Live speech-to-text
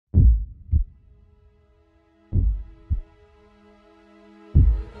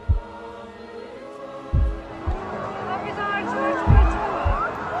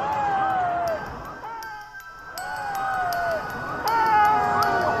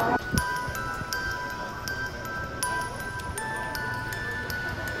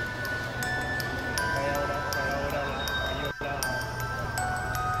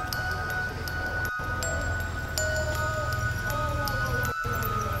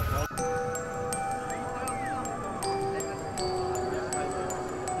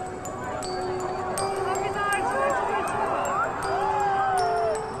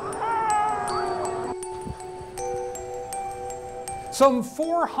Some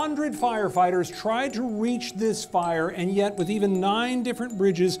 400 firefighters tried to reach this fire, and yet with even 9 different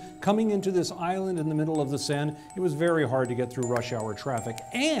bridges coming into this island in the middle of the Seine, it was very hard to get through rush hour traffic.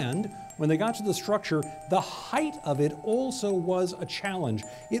 And when they got to the structure, the height of it also was a challenge.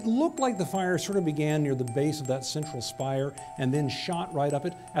 It looked like the fire sort of began near the base of that central spire and then shot right up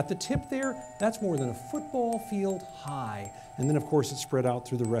it. At the tip there, that's more than a football field high. And then of course it spread out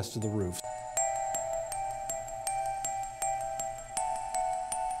through the rest of the roof.